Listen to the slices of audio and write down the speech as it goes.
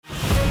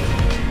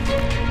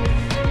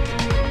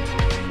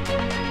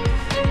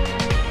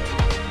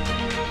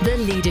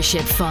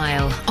Leadership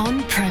File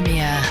on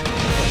Premier.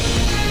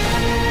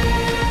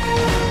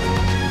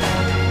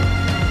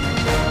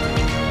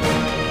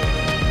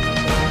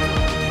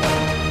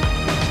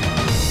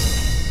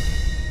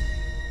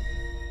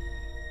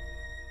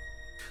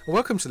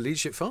 Welcome to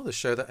Leadership File, the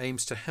show that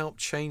aims to help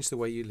change the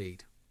way you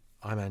lead.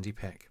 I'm Andy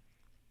Peck.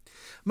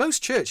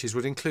 Most churches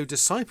would include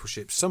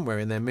discipleship somewhere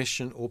in their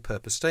mission or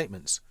purpose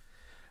statements.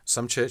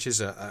 Some churches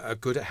are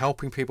good at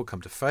helping people come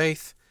to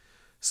faith,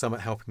 some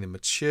at helping them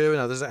mature, and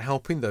others at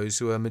helping those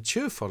who are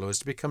mature followers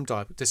to become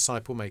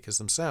disciple makers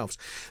themselves.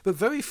 But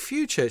very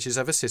few churches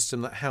have a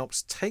system that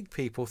helps take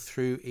people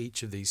through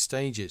each of these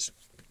stages.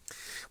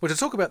 Well, to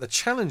talk about the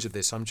challenge of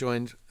this, I'm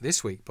joined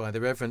this week by the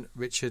Revd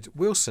Richard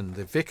Wilson,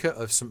 the vicar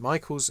of St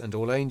Michael's and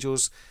All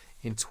Angels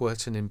in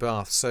Twerton in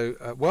Bath. So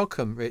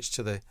welcome, Rich,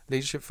 to the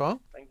Leadership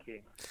File. Thank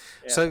you.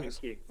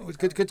 Thank you.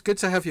 Good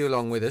to have you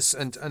along with us.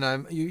 And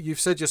you've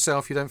said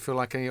yourself you don't feel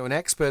like you're an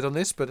expert on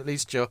this, but at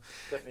least you're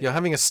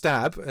having a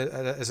stab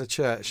as a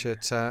church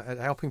at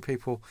helping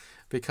people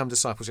become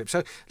discipleship.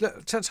 So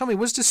look, tell me,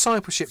 was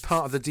discipleship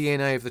part of the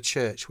DNA of the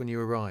church when you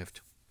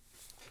arrived?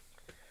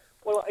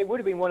 Well, it would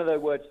have been one of those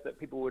words that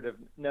people would have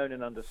known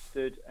and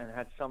understood and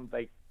had some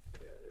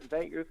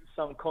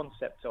some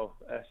concept of,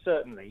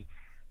 certainly.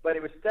 But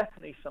it was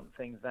definitely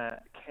something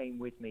that came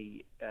with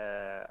me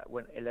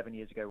 11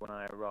 years ago when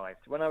I arrived.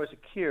 When I was a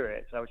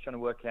curate, I was trying to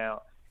work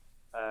out,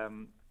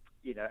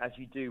 as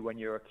you do when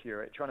you're a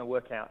curate, trying to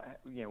work out,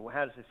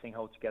 how does this thing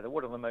hold together?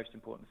 What are the most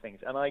important things?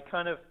 And I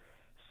kind of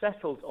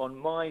settled on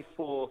my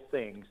 4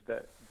 things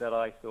that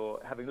I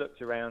thought, having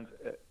looked around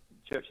at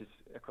churches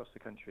across the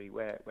country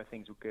where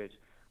things were good,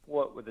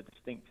 what were the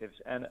distinctives?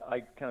 And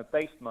I kind of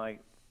based my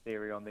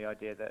theory on the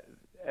idea that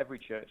every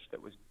church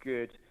that was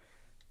good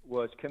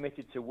was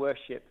committed to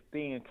worship,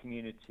 being a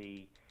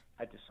community,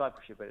 had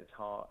discipleship at its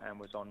heart, and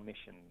was on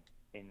mission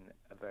in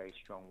a very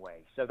strong way.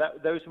 So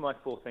those were my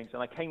 4 things,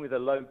 and I came with a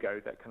logo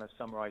that kind of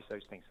summarized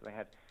those things. So they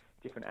had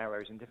different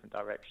arrows in different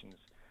directions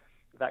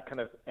that kind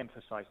of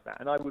emphasized that.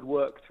 And I would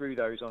work through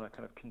those on a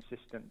kind of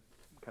consistent,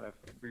 kind of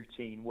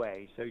routine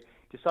way. So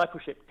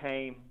discipleship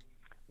came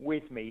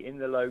with me in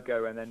the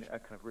logo and then a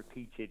kind of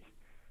repeated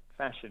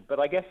fashion. But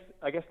I guess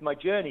my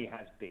journey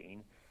has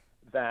been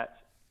that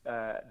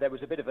there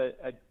was a bit of a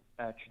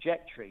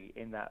trajectory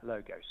in that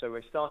logo. So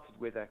I started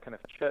with a kind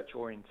of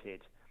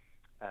church-oriented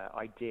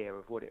idea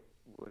of what it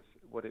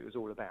was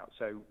all about.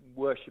 So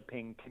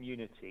worshipping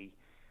community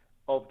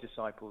of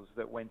disciples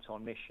that went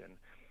on mission.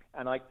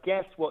 And I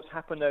guess what's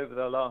happened over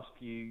the last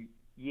few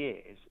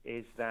years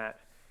is that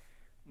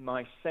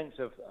my sense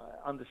of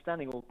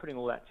understanding or putting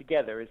all that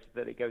together is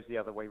that it goes the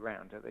other way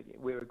around.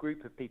 We're a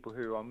group of people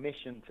who are on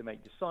mission to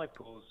make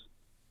disciples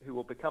who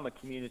will become a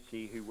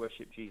community who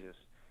worship Jesus.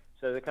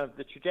 So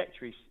the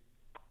trajectories,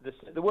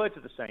 the words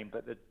are the same,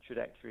 but the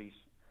trajectories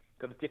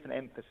got a different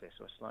emphasis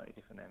or a slightly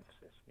different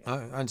emphasis. Yeah.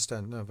 I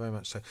understand. No, very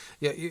much so.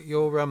 Yeah,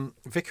 you're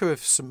vicar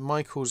of St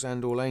Michael's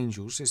and All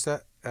Angels. Is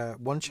that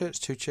one church,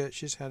 2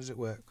 churches? How does it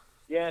work?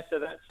 Yeah, so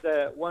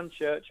that's one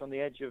church on the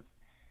edge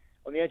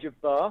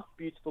of Bath,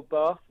 beautiful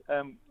Bath.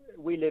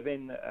 We live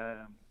in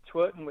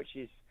Twerton, which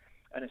is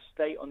an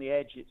estate on the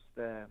edge. It's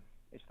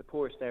the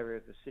poorest area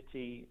of the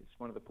city. It's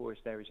one of the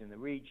poorest areas in the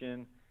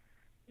region.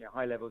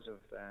 High levels of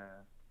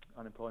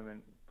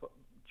unemployment,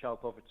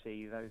 child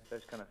poverty,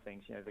 those kind of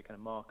things. The kind of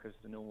markers,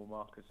 the normal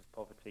markers of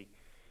poverty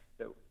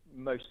that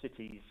most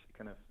cities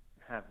kind of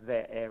have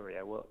their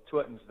area. Well,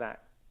 Twerton's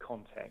that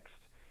context.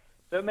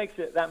 So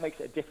that makes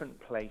it a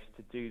different place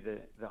to do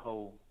the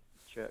whole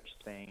church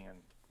thing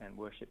and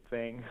worship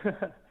thing.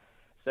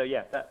 So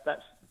yeah,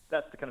 that's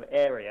the kind of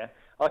area.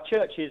 Our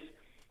church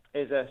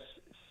is a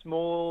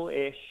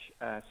small-ish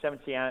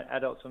 70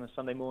 adults on a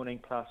Sunday morning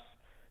plus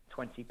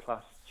 20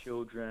 plus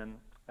children,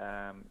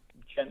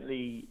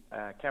 gently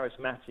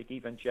charismatic,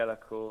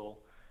 evangelical,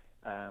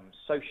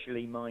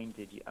 socially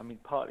minded. I mean,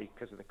 partly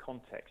because of the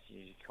context,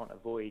 you can't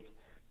avoid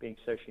being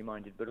socially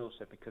minded, but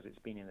also because it's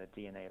been in the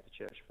DNA of the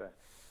church for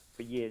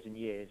years and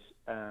years.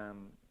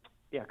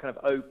 Kind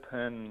of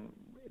open,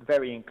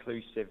 very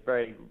inclusive,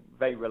 very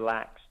very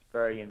relaxed,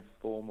 very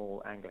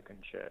informal Anglican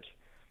church,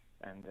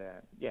 and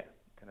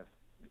kind of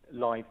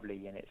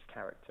lively in its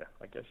character.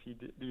 I guess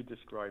you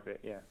describe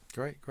it. Yeah.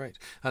 Great.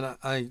 And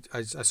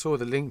I saw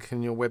the link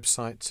in your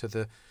website to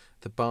the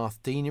Bath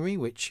Deanery,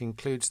 which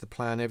includes the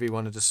plan: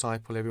 everyone a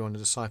disciple, everyone a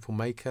disciple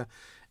maker,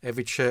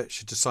 every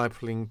church a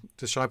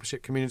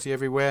discipleship community,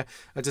 everywhere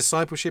a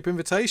discipleship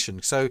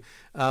invitation. So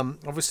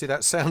obviously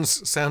that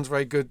sounds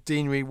very good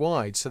deanery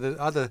wide. So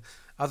the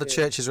other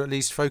churches are at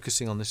least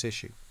focusing on this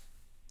issue.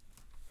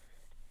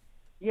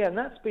 Yeah, and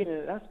that's been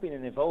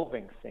an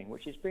evolving thing,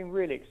 which has been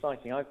really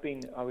exciting. I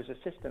was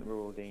assistant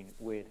rural dean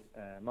with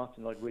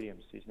Martin Lloyd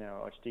Williams, who's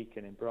now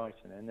Archdeacon in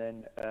Brighton, and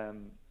then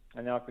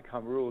now I've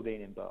become rural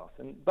dean in Bath.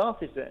 And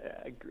Bath is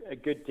a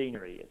good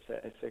deanery.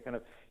 It's a kind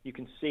of, you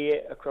can see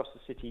it across the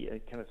city.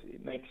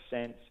 It makes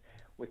sense.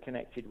 We're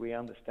connected. We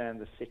understand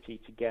the city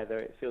together.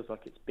 It feels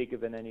like it's bigger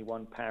than any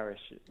one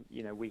parish.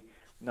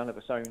 None of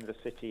us own the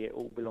city. It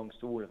all belongs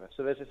to all of us.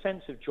 So there's a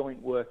sense of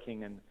joint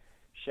working and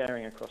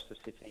sharing across the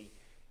city.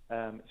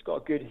 It's got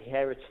a good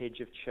heritage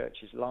of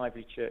churches,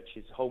 lively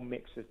churches, a whole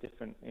mix of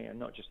different,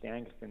 not just the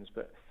Anglicans,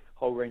 but a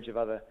whole range of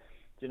other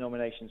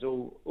denominations,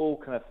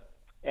 all kind of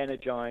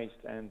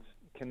energized and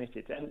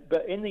committed.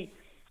 But in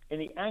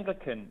the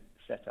Anglican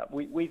setup,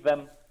 we've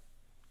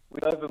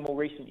over more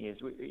recent years,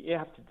 you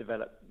have to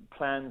develop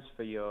plans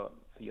for your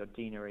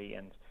deanery,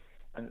 and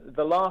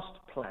the last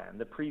plan,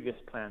 the previous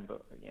plan,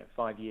 but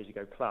 5 years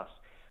ago plus,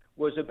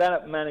 was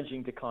about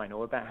managing decline,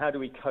 or about how do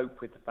we cope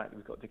with the fact that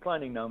we've got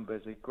declining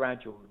numbers, a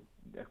gradual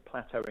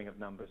plateauing of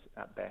numbers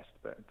at best,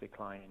 but a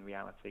decline in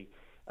reality,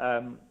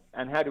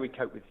 and how do we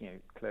cope with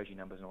clergy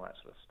numbers and all that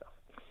sort of stuff.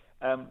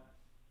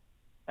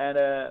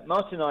 And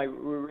Martin and I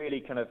were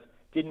really kind of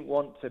didn't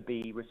want to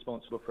be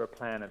responsible for a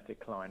plan of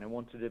decline, and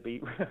wanted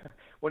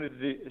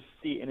to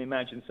see and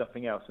imagine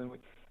something else. And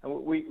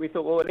we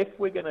thought, well, if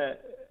we're going to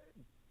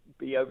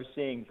be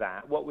overseeing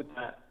that, what would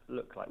that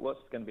look like? What's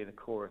going to be the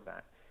core of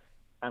that?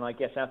 And I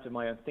guess out of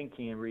my own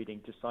thinking and reading,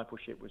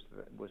 discipleship was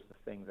the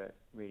thing that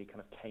really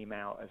kind of came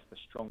out as the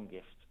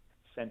strongest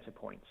center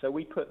point. So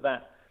we put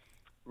that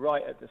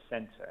right at the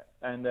center.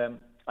 And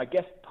I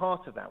guess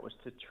part of that was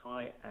to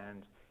try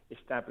and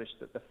establish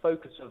that the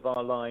focus of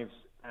our lives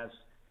as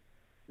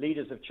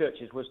leaders of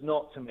churches was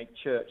not to make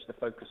church the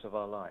focus of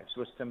our lives,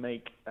 was to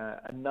make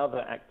another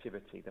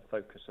activity the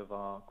focus of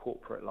our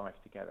corporate life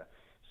together.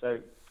 So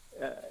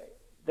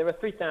there are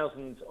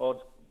 3,000 odd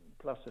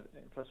plus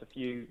a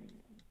few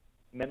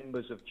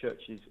members of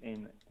churches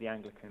in the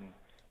Anglican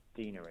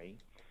deanery,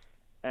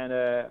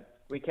 and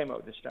we came up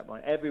with this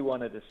strapline: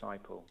 everyone a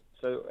disciple.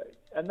 So,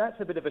 and that's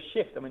a bit of a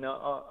shift. I mean,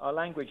 our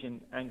language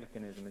in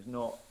Anglicanism is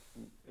not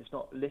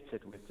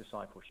littered with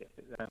discipleship.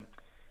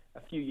 A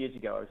few years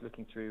ago, I was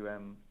looking through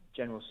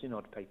General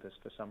Synod papers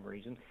for some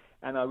reason,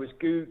 and I was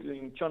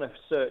Googling, trying to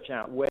search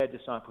out where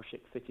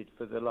discipleship fitted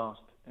for the last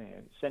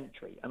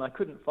century, and I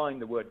couldn't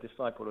find the word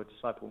disciple or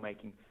disciple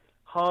making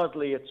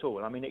hardly at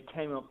all. I mean, it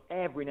came up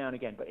every now and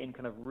again, but in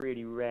kind of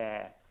really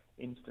rare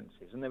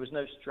instances, and there was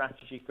no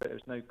strategy for it, there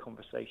was no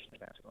conversation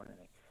about it or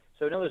anything.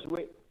 So in other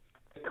words,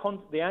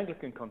 the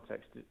Anglican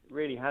context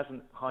really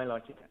hasn't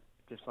highlighted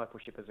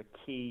discipleship as a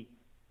key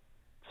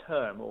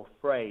term or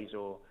phrase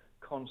or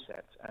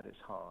concept at its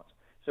heart.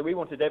 So we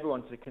wanted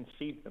everyone to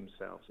conceive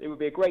themselves. It would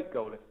be a great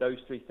goal if those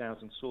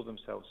 3,000 saw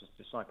themselves as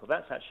disciples.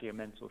 That's actually a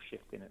mental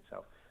shift in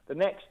itself. The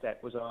next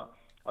step was our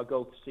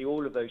goal to see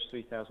all of those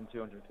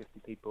 3,250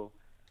 people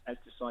as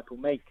disciple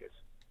makers.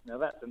 Now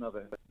that's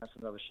another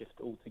shift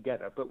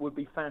altogether, but would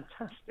be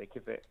fantastic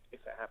if it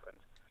happened.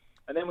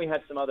 And then we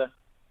had some other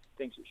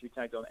things which we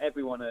tagged on: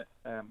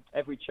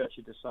 every church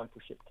a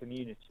discipleship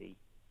community.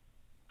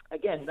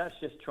 Again, that's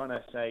just trying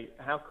to say,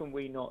 how can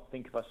we not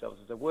think of ourselves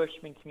as a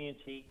worshiping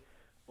community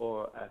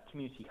or a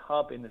community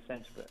hub in the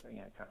centre of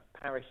kind of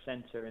parish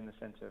centre in the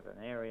centre of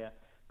an area,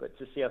 but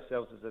to see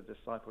ourselves as a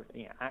disciple,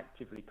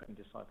 actively putting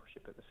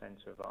discipleship at the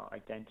centre of our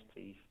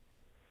identities.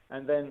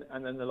 And then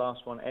the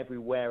last one,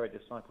 everywhere a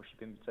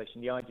discipleship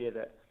invitation. The idea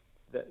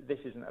that this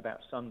isn't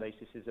about Sundays,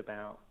 this is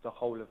about the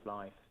whole of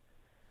life.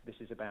 This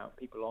is about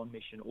people on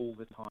mission all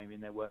the time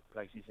in their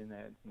workplaces, in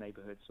their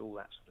neighbourhoods, all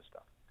that sort of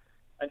stuff.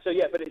 And so,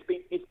 but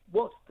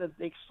what's the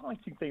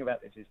exciting thing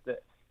about this is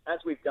that as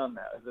we've done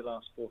that over the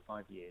last 4 or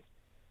 5 years,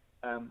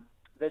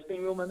 there's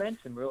been real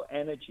momentum, real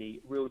energy,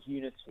 real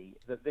unity,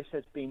 that this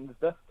has been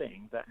the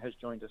thing that has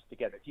joined us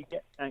together. If you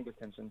get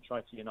Anglicans and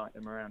try to unite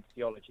them around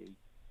theology,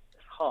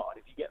 it's hard.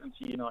 If you get them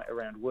to unite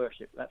around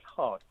worship, that's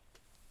hard.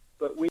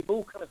 But we've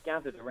all kind of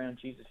gathered around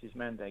Jesus'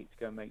 mandate to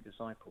go and make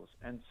disciples,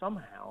 and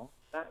somehow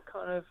that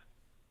kind of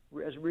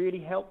has really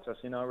helped us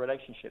in our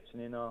relationships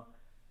and in our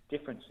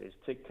differences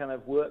to kind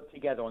of work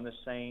together on the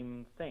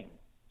same thing.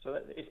 So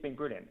it's been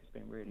brilliant. It's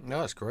been really good.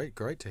 No, it's great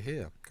to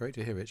hear,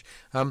 Rich.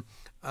 I mean,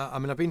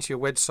 I've been to your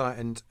website,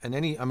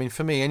 and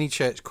for me, any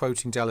church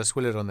quoting Dallas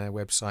Willard on their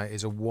website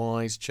is a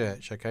wise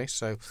church. Okay,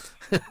 so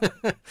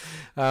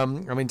I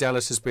mean,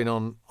 Dallas has been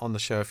on the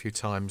show a few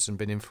times and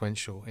been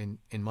influential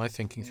in my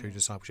thinking through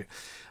discipleship.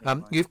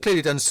 You've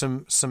clearly done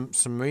some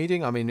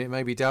reading. I mean, it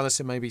may be Dallas,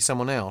 it may be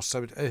someone else.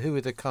 So who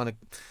are the kind of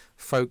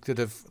folk that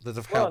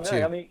have helped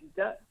you? I mean,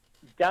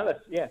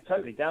 Dallas, yeah,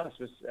 totally. Dallas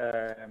was.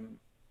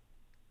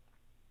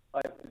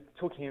 I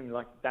talking to him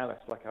like Dallas,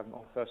 like I'm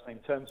on first name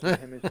terms with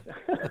him.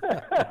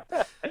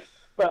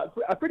 But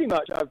I've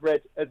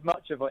read as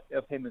much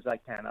of him as I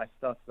can. I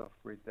started off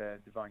with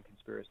Divine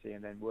Conspiracy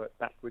and then worked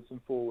backwards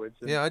and forwards.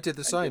 I did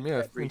the same.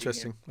 Yeah,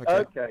 interesting.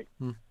 Okay.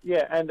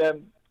 Yeah,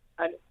 and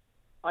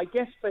I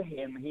guess for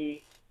him,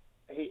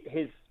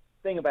 his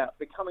thing about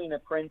becoming an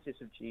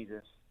apprentice of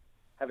Jesus,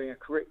 having a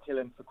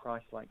curriculum for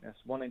Christ-likeness,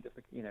 wanting to,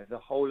 the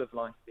whole of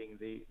life being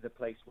the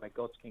place where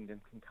God's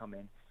kingdom can come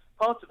in.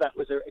 Part of that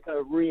was a kind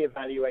of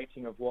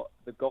re-evaluating of what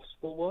the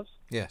gospel was.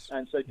 Yes.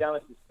 And so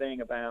Dallas is saying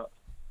about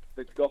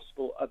the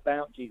gospel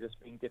about Jesus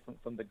being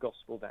different from the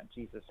gospel that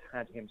Jesus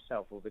had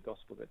himself, or the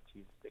gospel that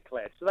Jesus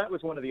declared. So that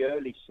was one of the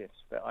early shifts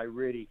that I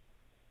really,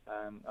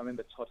 I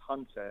remember Todd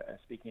Hunter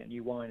speaking at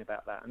New Wine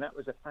about that, and that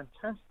was a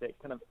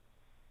fantastic kind of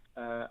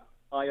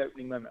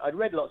eye-opening moment. I'd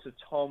read lots of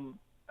Tom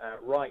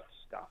Wright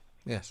stuff,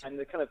 Yes. And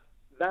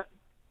that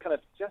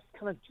just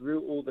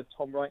drew all the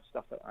Tom Wright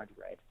stuff that I'd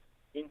read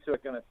into a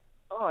kind of,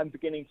 I'm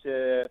beginning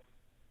to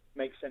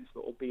make sense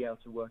of it or be able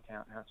to work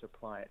out how to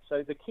apply it.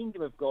 So the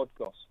Kingdom of God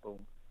gospel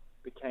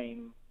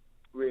became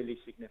really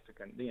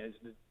significant.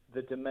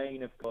 The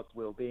domain of God's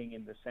will being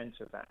in the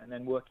center of that, and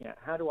then working out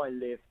how do I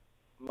let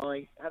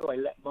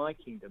my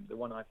kingdom, the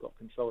one I've got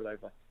control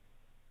over,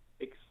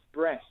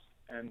 express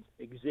and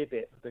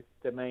exhibit the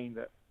domain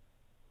that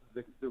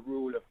the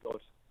rule of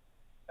God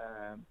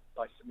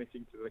by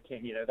submitting to the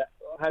King.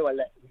 How do I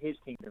let His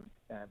kingdom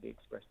be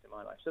expressed in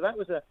my life? So that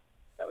was an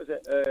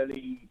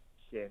early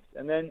shift,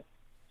 and then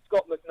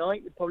Scott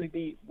McKnight would probably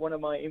be one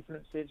of my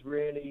influences,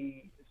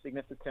 really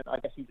significant. I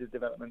guess he's a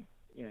development,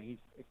 he's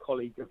a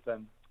colleague of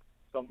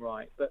Tom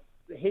Wright, but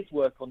his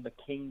work on the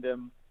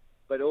kingdom,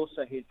 but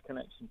also his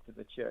connection to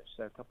the church.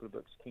 So a couple of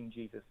books, King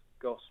Jesus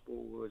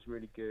Gospel was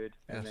really good,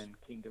 and then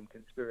Kingdom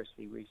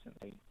Conspiracy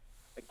recently.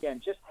 Again,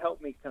 just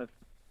helped me kind of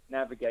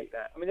navigate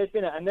that. I mean, there's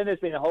been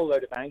a whole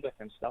load of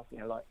Anglican stuff,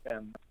 like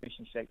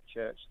Mission Shaped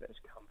Church that has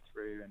come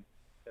through, and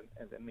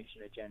the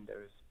mission agenda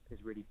is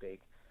really big.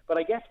 But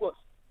I guess what's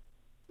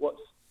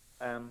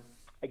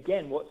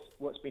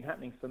been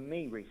happening for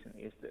me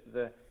recently is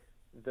that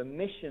the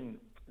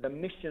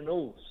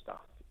missional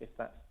stuff, if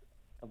that's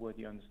a word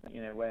you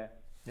understand, where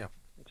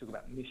we talk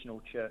about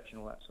missional church and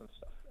all that sort of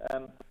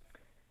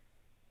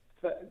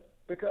stuff.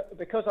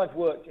 Because I've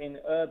worked in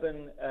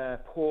urban,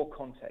 poor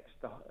context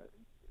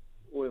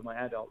all of my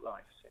adult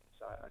life since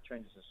I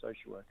trained as a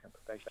social worker and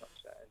probation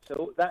officer, and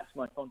so that's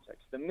my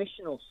context. The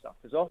missional stuff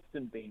has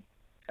often been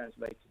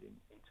translated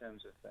in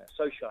terms of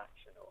social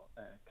action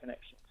or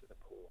connection to the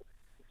poor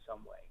in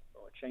some way,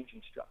 or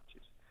changing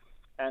structures,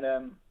 and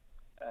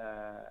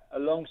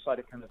alongside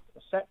a kind of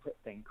a separate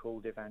thing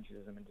called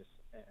evangelism and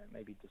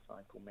maybe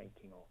disciple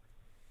making or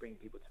bringing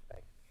people to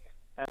faith,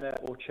 and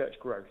or church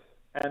growth.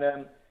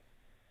 And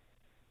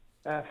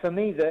for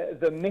me,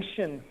 the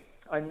mission,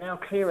 I'm now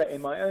clearer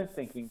in my own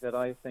thinking that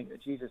I think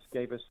that Jesus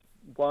gave us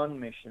one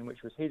mission,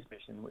 which was His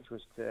mission, which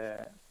was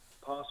to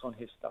pass on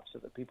His stuff so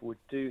that people would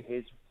do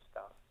His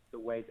stuff the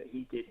way that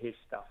He did His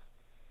stuff.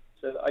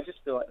 So I just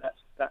feel like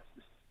that's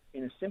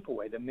in a simple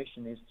way, the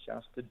mission is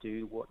just to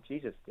do what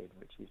Jesus did,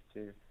 which is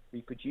to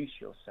reproduce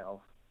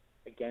yourself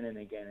again and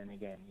again and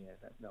again.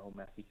 That's the whole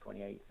Matthew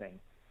 28 thing,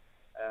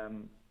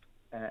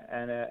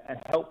 and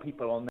help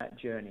people on that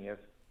journey of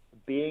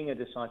being a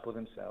disciple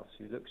themselves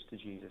who looks to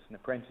Jesus, an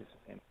apprentice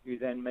of Him, who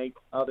then make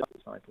other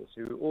disciples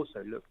who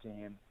also look to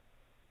Him,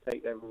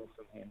 take their rule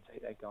from Him,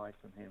 take their guide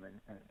from Him,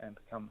 and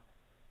become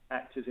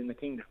actors in the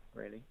kingdom,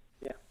 really.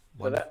 Yeah.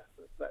 Wonderful.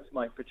 So that's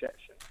my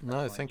projection.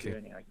 Thank you.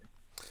 I guess.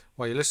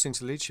 Well, you're listening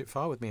to Leadership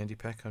File with me, Andy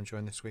Peck. I'm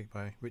joined this week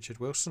by Richard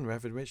Wilson,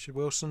 Revd Richard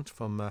Wilson,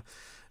 from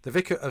the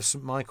Vicar of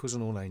St Michael's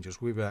and All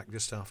Angels. We'll be back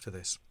just after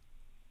this.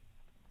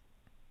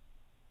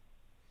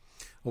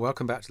 Well,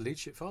 welcome back to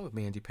Leadership File with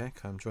me, Andy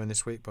Peck. I'm joined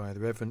this week by the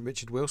Reverend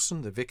Richard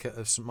Wilson, the Vicar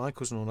of St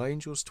Michael's and All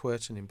Angels,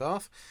 Twerton in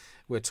Bath.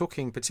 We're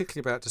talking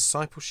particularly about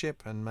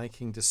discipleship and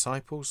making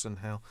disciples, and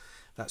how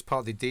that's part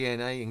of the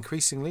DNA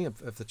increasingly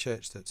of the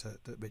church that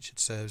Richard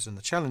serves, and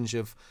the challenge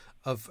of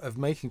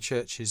making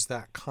churches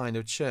that kind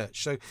of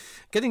church. So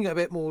getting a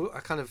bit more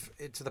kind of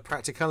into the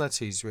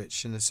practicalities,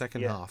 Rich, in the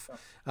second half.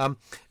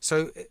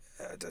 So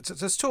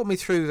just talk me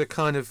through the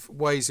kind of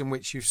ways in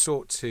which you've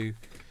sought to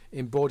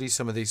embody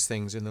some of these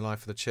things in the life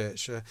of the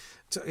church. A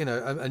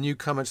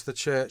newcomer to the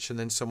church, and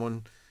then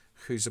someone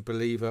who's a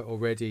believer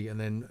already,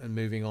 and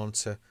moving on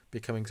to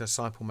becoming a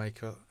disciple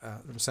maker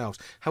themselves.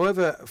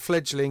 However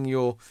fledgling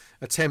your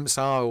attempts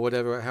are, or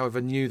whatever, however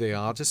new they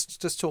are,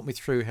 just talk me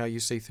through how you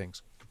see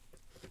things.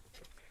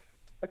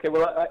 Okay,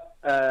 well,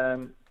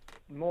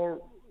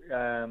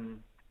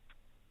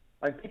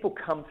 people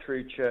come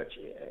through church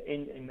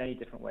in many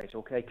different ways.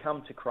 Okay,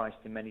 come to Christ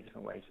in many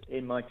different ways.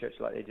 In my church,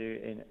 like they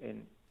do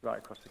in right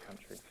across the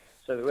country.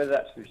 So whether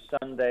that's through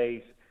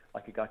Sundays,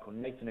 like a guy called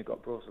Nathan who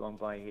got brought along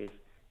by his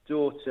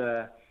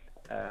daughter,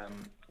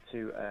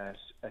 to a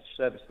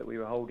service that we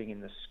were holding in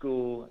the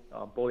school.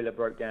 Our boiler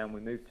broke down. We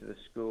moved to the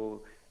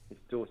school. His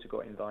daughter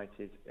got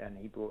invited, and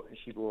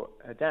she brought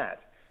her dad.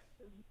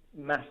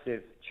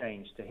 Massive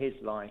change to his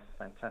life.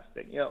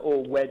 Fantastic.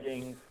 Or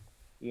weddings.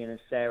 Ian and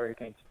Sarah who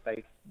came to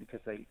faith because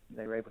they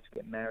were able to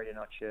get married in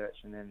our church,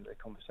 and then the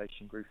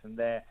conversation grew from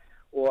there.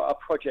 Or our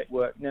project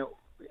work. Now,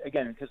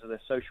 again, because of the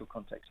social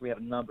context, we have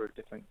a number of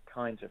different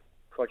kinds of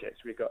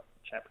projects. We've got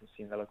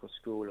chaplaincy in the local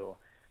school, or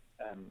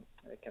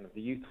kind of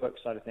the youth work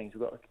side of things.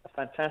 We've got a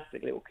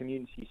fantastic little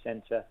community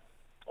centre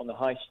on the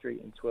high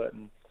street in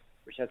Twerton,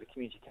 which has a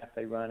community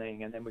cafe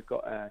running, and then we've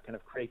got a kind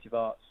of creative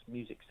arts,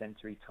 music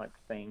centre type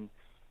thing.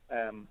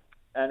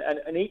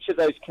 And each of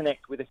those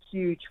connect with a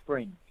huge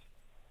fringe,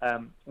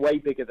 way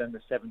bigger than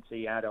the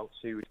 70 adults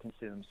who would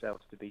consider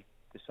themselves to be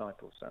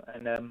disciples.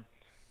 And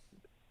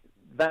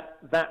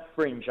that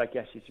fringe, I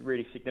guess, is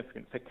really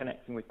significant for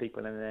connecting with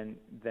people, and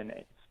then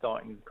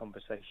starting the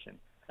conversation.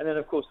 And then,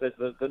 of course, there's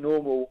the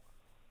normal,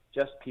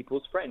 just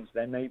people's friends,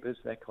 their neighbours,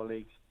 their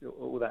colleagues,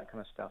 all that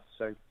kind of stuff.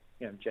 So,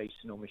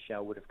 Jason or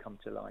Michelle would have come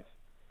to life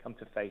come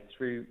to faith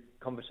through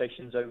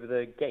conversations over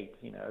the gate,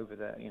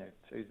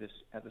 through this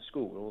at the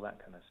school, all that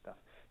kind of stuff.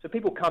 So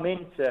people come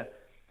into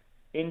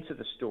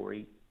the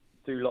story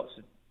through lots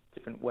of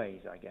different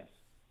ways, I guess.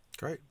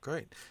 Great.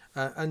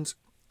 And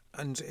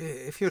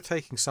if you're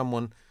taking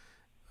someone,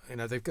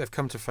 they've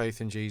come to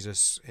faith in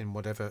Jesus in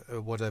whatever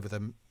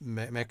the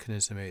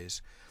mechanism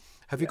is,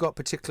 have you got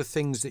particular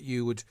things that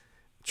you would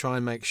try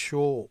and make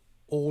sure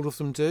all of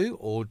them do,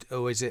 or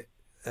is it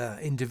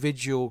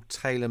individual,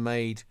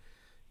 tailor-made,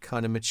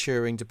 kind of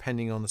maturing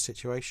depending on the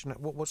situation?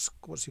 What's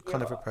your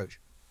kind of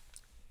approach?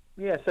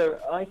 Yeah, so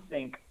I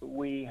think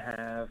we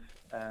are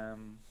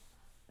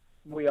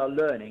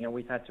learning, and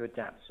we've had to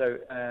adapt. So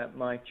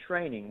my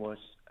training was,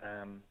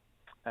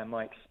 and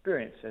my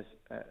experience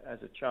as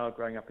a child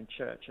growing up in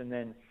church, and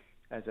then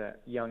as a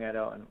young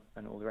adult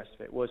and all the rest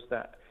of it, was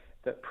that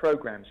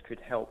programs could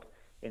help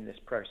in this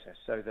process.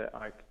 So that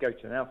I could go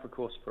to an Alpha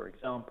course, for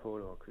example,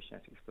 or a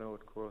Christianity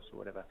Explored course, or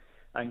whatever,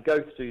 and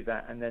go through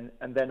that, and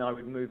then I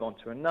would move on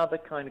to another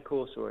kind of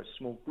course or a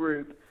small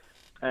group,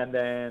 and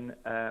then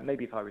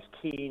maybe if I was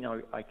keen,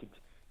 I could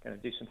kind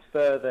of do some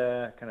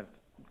further kind of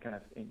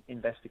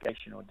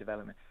investigation or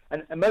development,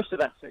 and most of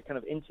that's at kind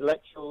of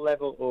intellectual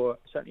level, or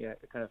certainly a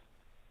kind of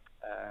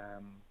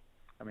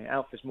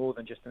Alpha is more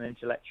than just an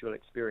intellectual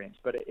experience,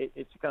 but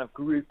it's a kind of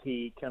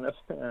groupy kind of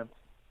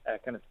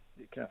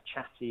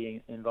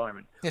chatty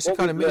environment. Yes,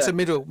 it's a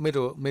middle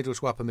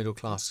to upper middle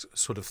class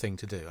sort of thing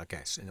to do, I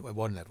guess, at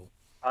one level.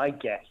 I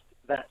guess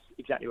that's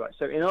exactly right.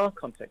 So in our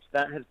context,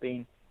 that has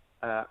been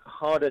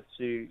harder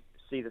to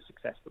see the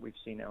success that we've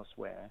seen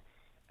elsewhere,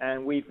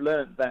 and we've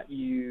learned that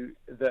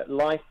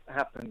life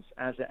happens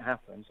as it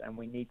happens, and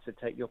we need to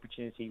take the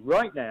opportunity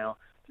right now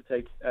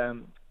to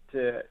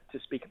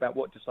speak about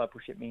what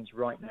discipleship means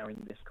right now in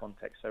this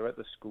context. So at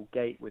the school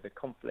gate, with a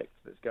conflict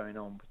that's going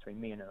on between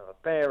me and another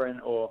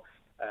parent, or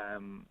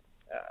an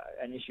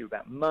issue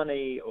about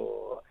money,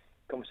 or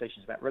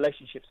conversations about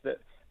relationships, but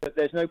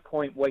there's no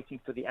point waiting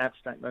for the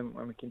abstract moment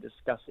when we can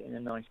discuss it in a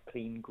nice,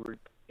 clean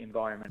group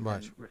environment,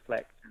 right, and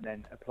reflect and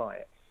then apply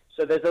it.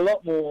 So there's a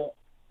lot more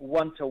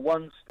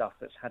one-to-one stuff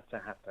that's had to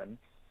happen.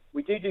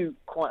 We do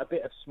quite a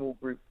bit of small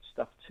group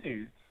stuff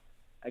too.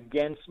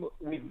 Again,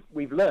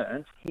 we've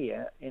learned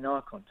here in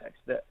our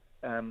context that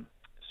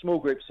small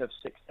groups of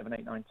 6, 7,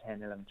 8, 9,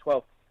 10, 11,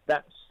 12,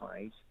 that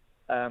size,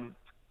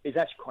 is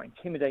actually quite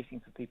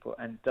intimidating for people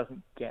and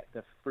doesn't get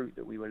the fruit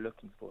that we were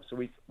looking for. So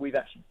we've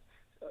actually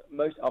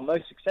our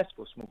most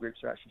successful small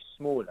groups are actually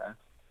smaller,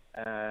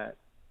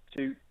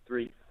 2,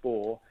 3,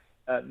 4.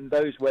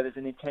 Those where there's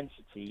an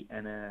intensity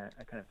and a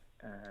kind of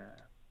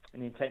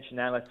an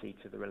intentionality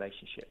to the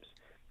relationships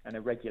and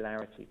a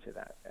regularity to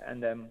that.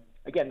 And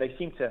again, they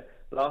seem to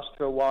last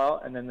for a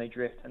while, and then they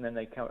drift, and then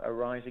they kind of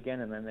arise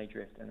again, and then they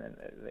drift, and then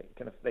they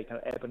kind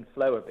of ebb and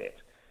flow a bit,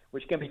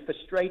 which can be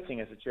frustrating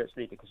as a church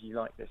leader, because you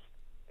like this.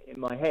 In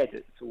my head,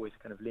 it's always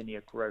kind of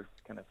linear growth,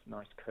 kind of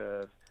nice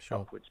curve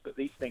upwards. But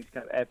these things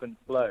kind of ebb and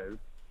flow,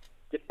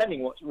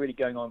 depending what's really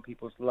going on in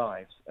people's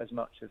lives, as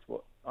much as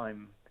what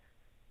I'm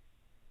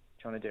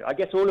trying to do. I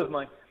guess all of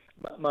my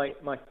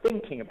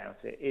thinking about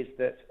it is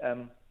that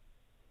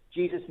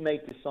Jesus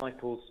made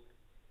disciples.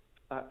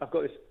 I've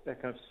got this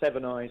kind of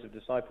 7 eyes of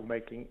disciple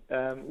making,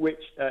 and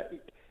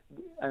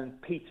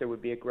Peter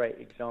would be a great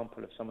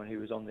example of someone who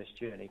was on this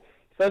journey.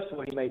 First of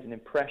all, he made an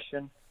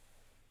impression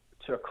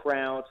to a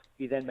crowd.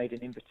 He then made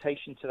an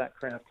invitation to that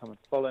crowd, come and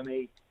follow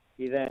me.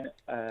 He then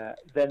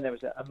there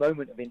was a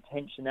moment of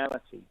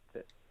intentionality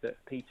that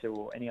Peter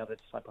or any other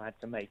disciple had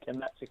to make,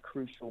 and that's a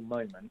crucial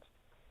moment.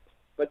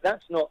 But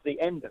that's not the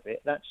end of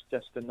it. That's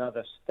just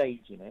another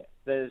stage in it.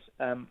 There's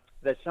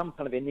some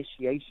kind of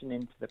initiation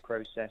into the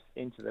process,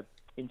 into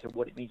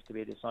what it means to be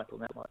a disciple.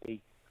 That might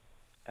be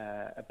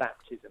a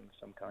baptism of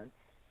some kind,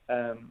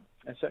 and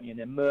certainly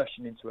an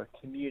immersion into a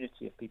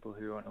community of people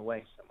who are on a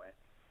way somewhere.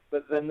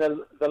 But then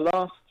the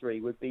last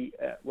 3 would be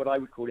what I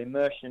would call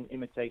immersion,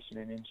 imitation,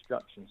 and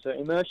instruction. So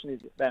immersion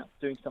is about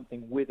doing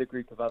something with a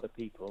group of other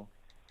people.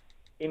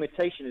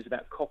 Imitation is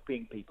about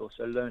copying people,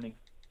 so learning,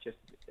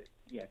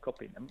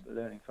 copying them,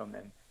 learning from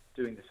them,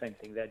 doing the same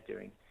thing they're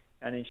doing.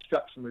 And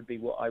instruction would be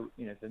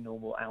the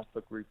normal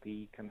Alpha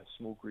groupy kind of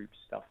small group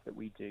stuff that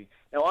we do.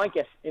 Now, I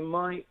guess in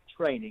my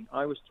training,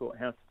 I was taught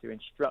how to do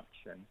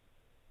instruction,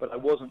 but I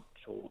wasn't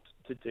taught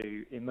to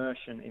do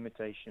immersion,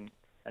 imitation,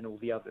 and all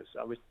the others.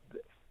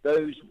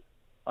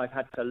 I've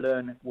had to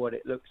learn what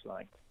it looks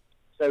like.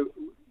 So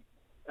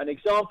an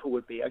example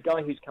would be a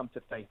guy who's come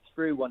to faith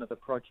through one of the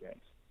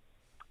projects,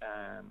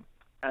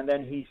 and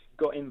then he's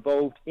got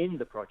involved in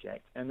the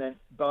project, and then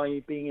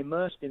by being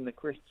immersed in the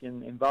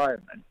Christian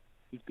environment,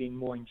 he's been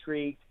more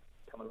intrigued,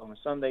 come along on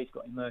Sunday, he's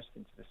got immersed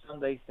into the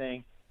Sunday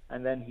thing,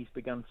 and then he's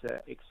begun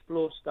to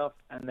explore stuff,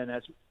 and then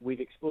as we've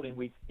explored him,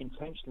 we've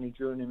intentionally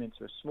drawn him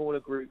into a smaller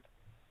group,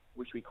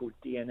 which we call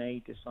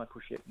DNA,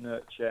 Discipleship,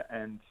 Nurture,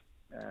 and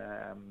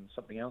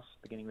something else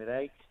beginning with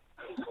A.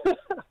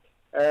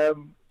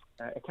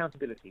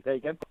 Accountability, there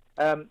you go.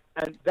 And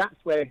that's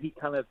where he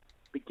kind of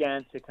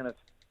began to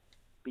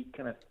be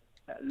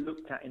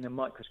looked at in a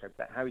microscope,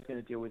 about how he's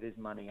going to deal with his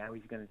money, how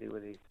he's going to deal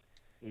with his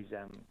his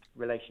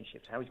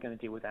relationships, how he's going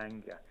to deal with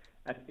anger.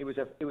 And it was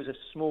a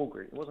small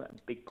group. It wasn't a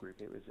big group.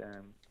 It was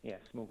a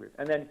small group.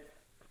 And then,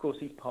 of course,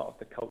 he's part of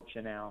the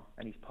culture now,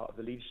 and he's part of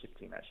the leadership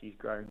team. Actually, he's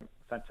grown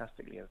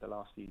fantastically over the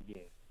last few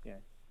years. Yeah,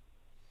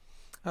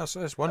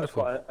 that's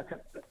wonderful.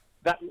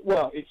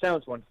 It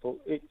sounds wonderful.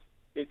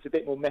 It's a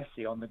bit more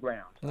messy on the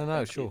ground.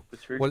 No, sure.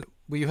 Well,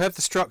 you have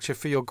the structure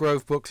for your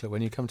Grove booklet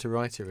when you come to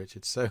write it,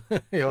 Richard. So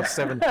your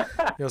seven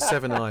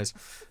eyes.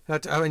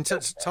 I mean,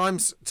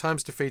 time's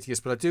defeating us,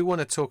 but I do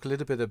want to talk a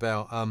little bit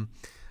about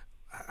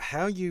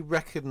how you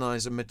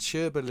recognise a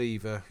mature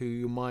believer who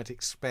you might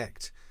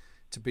expect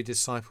to be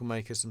disciple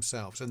makers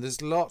themselves. And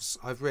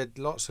I've read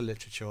lots of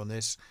literature on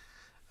this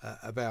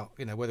about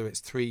whether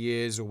it's 3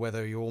 years or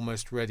whether you're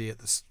almost ready at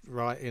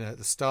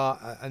the start.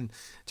 And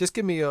just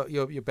give me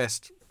your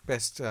best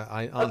answer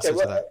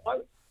to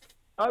that.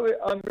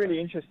 I'm really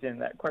interested in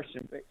that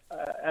question,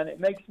 and it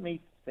makes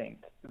me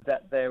think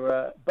that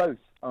both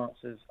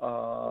answers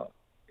are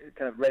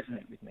kind of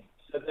resonate with me.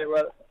 So there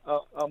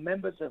are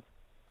members of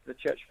the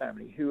church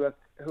family who are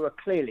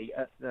clearly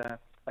are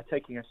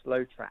taking a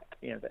slow track.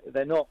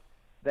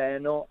 They're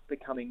not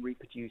becoming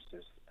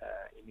reproducers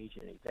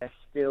immediately. They're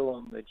still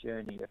on the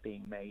journey of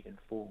being made and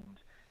formed,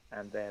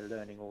 and they're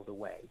learning all the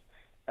way.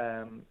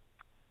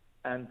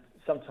 And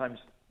sometimes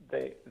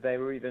they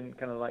were even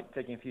kind of like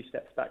taking a few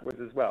steps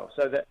backwards as well.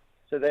 So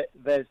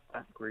there's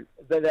that group.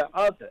 There are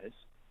others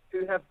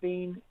who have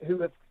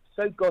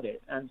so got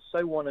it and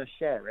so want to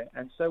share it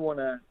and so want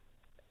to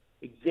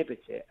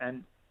exhibit it,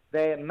 and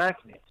they're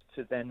magnets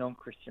to their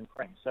non-Christian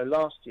friends. So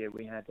last year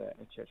we had a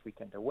church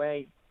weekend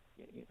away,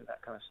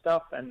 that kind of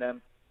stuff,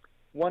 and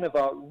one of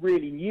our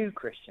really new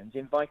Christians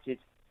invited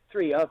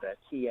 3 other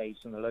TAs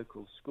from the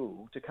local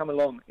school to come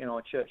along in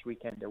our church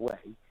weekend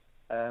away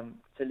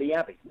to Lee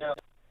Abbey. Now,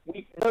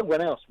 no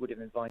one else would have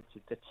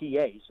invited the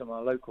TAs from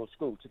our local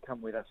school to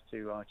come with us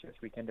to our church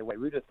weekend away.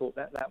 We would have thought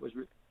that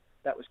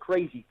was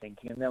crazy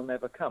thinking, and they'll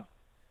never come.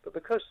 But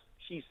because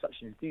she's such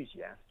an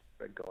enthusiast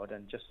for God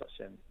and just such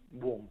a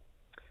warm,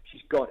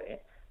 she's got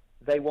it.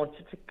 They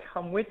wanted to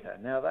come with her.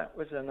 Now that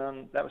was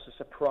a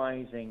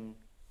surprising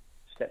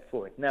step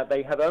forward. Now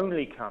they have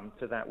only come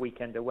to that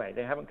weekend away.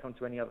 They haven't come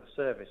to any other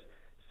service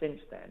since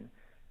then,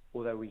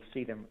 although we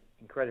see them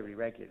incredibly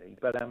regularly.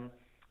 But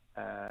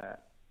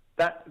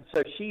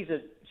so she's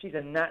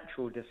a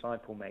natural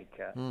disciple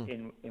maker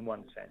in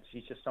one sense.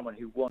 She's just someone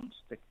who wants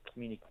to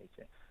communicate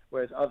it,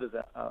 whereas others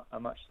are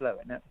much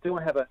slower. Now, do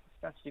I have a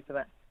strategy for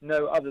that?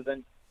 No, other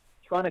than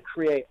trying to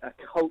create a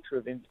culture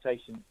of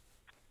invitation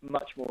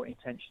much more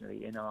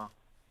intentionally in our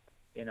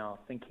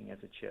thinking as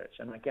a church.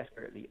 And I guess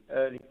we're at the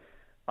early.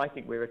 I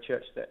think we're a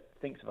church that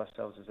thinks of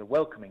ourselves as a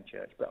welcoming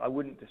church, but I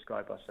wouldn't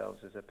describe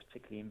ourselves as a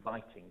particularly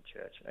inviting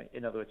church.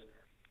 In other words,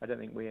 I don't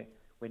think we're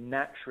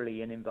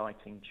naturally an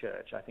inviting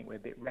church. I think we're a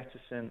bit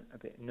reticent, a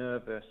bit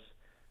nervous,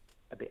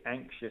 a bit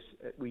anxious.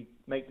 We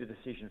make the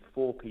decision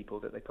for people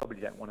that they probably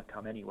don't want to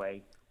come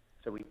anyway,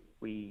 so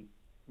we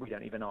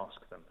don't even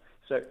ask them.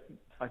 So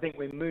I think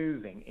we're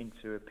moving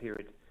into a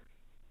period.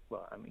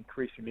 Well, I'm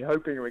increasingly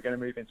hoping we're going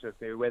to move into a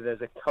period where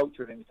there's a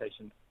culture of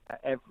invitation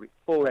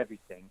for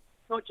everything,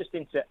 not just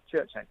into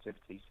church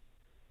activities,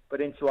 but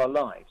into our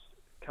lives.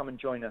 Come and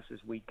join us as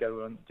we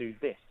go and do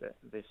this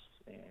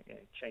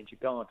change a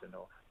garden,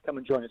 or come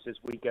and join us as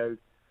we go,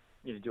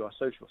 do our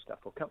social stuff,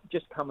 or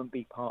come and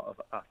be part of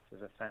us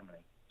as a family.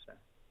 So.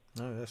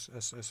 No,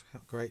 that's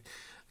great.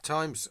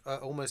 Time's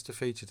almost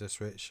defeated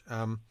us, Rich.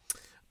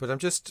 But I'm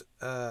just,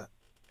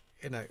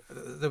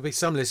 there'll be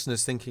some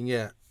listeners thinking,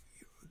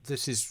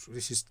 this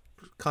is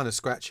kind of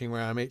scratching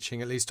where I'm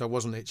itching. At least I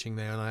wasn't itching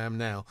there, and I am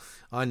now.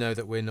 I know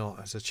that we're not,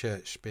 as a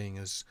church, being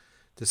as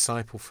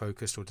disciple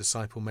focused or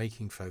disciple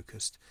making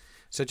focused.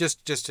 So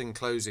just in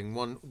closing,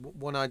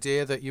 one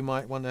idea that you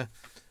might want to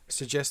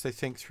suggest they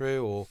think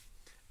through, or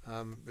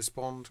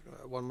respond.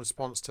 One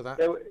response to that.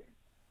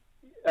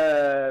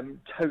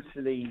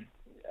 Totally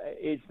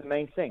is the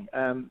main thing.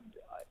 I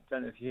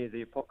don't know if you hear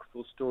the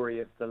apocryphal story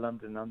of the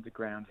London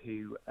Underground,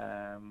 who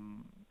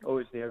or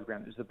was the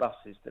Overground? It was the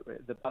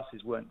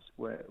buses were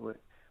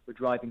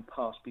driving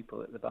past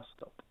people at the bus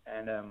stop,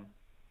 and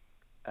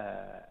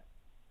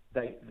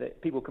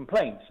people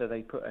complained, so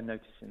they put a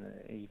notice in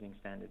the Evening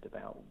Standard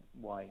about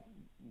why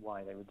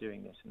they were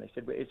doing this, and they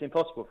said, it's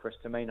impossible for us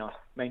to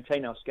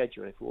maintain our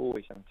schedule if we're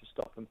always having to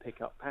stop and pick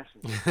up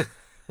passengers.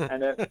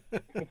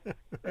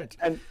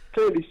 And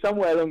clearly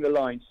somewhere along the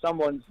line,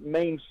 someone's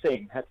main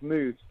thing had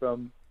moved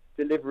from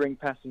delivering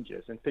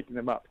passengers and picking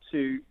them up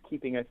to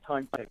keeping a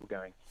timetable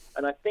going.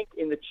 And I think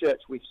in the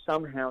church we've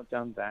somehow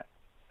done that.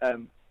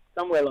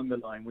 Somewhere along the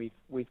line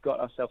we've got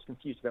ourselves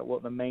confused about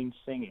what the main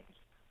thing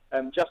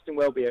is. Justin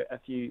Welby, a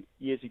few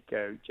years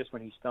ago, just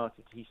when he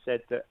started, he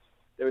said that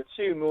there are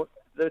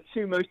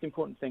two most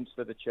important things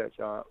for the church.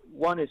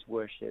 One is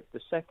worship.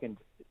 The second,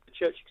 the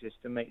church exists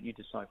to make new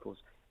disciples.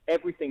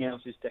 Everything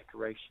else is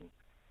decoration.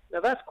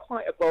 Now that's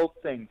quite a bold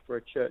thing for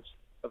a Church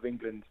of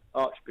England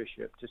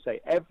Archbishop to say.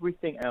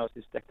 Everything else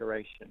is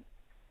decoration.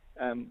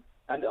 And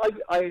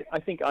I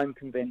think I'm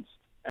convinced,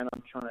 and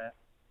I'm trying to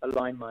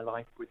align my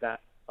life with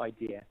that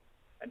idea.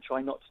 and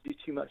try not to do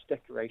too much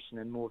decoration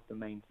and more of the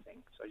main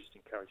thing. So I just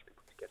encourage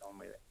people to get on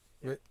with it.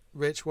 Yeah.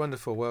 Rich,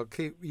 wonderful. Well,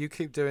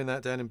 keep doing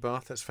that down in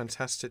Bath. That's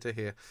fantastic to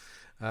hear.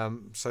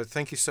 So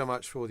thank you so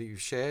much for all that you've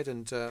shared,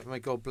 and may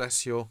God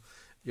bless your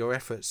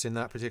efforts in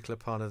that particular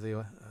part of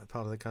the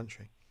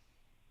country.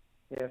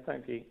 Yeah,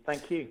 thank you.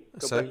 God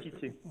bless you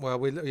too.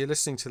 Well, you're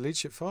listening to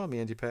Leadership File, me,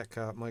 Andy Peck.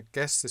 My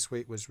guest this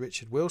week was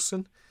Richard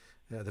Wilson,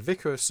 the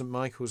vicar of St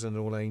Michael's and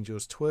All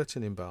Angels,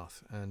 Twerton in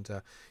Bath. And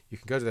you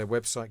can go to their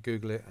website,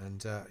 Google it,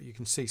 and you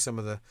can see some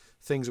of the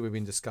things that we've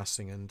been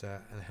discussing and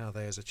how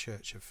they as a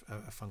church are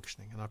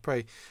functioning. And I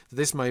pray that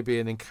this may be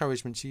an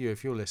encouragement to you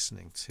if you're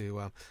listening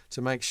to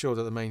make sure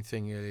that the main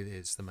thing really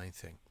is the main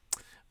thing.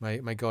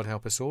 May God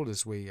help us all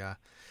as we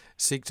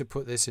seek to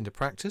put this into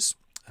practice.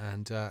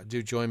 And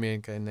do join me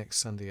again next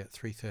Sunday at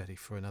 3:30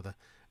 for another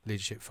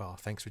Leadership File.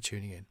 Thanks for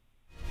tuning in.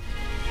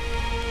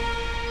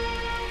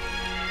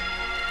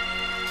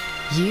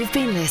 You've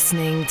been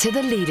listening to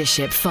the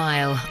Leadership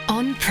File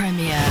on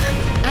Premier.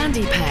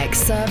 Andy Peck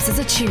serves as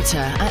a tutor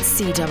at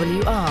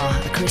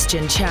CWR, a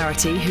Christian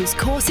charity whose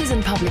courses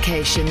and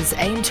publications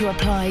aim to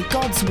apply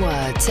God's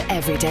Word to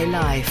everyday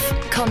life.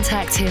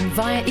 Contact him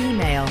via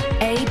email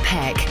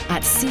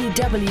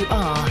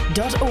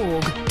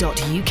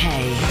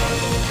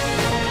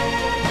apeck@cwr.org.uk.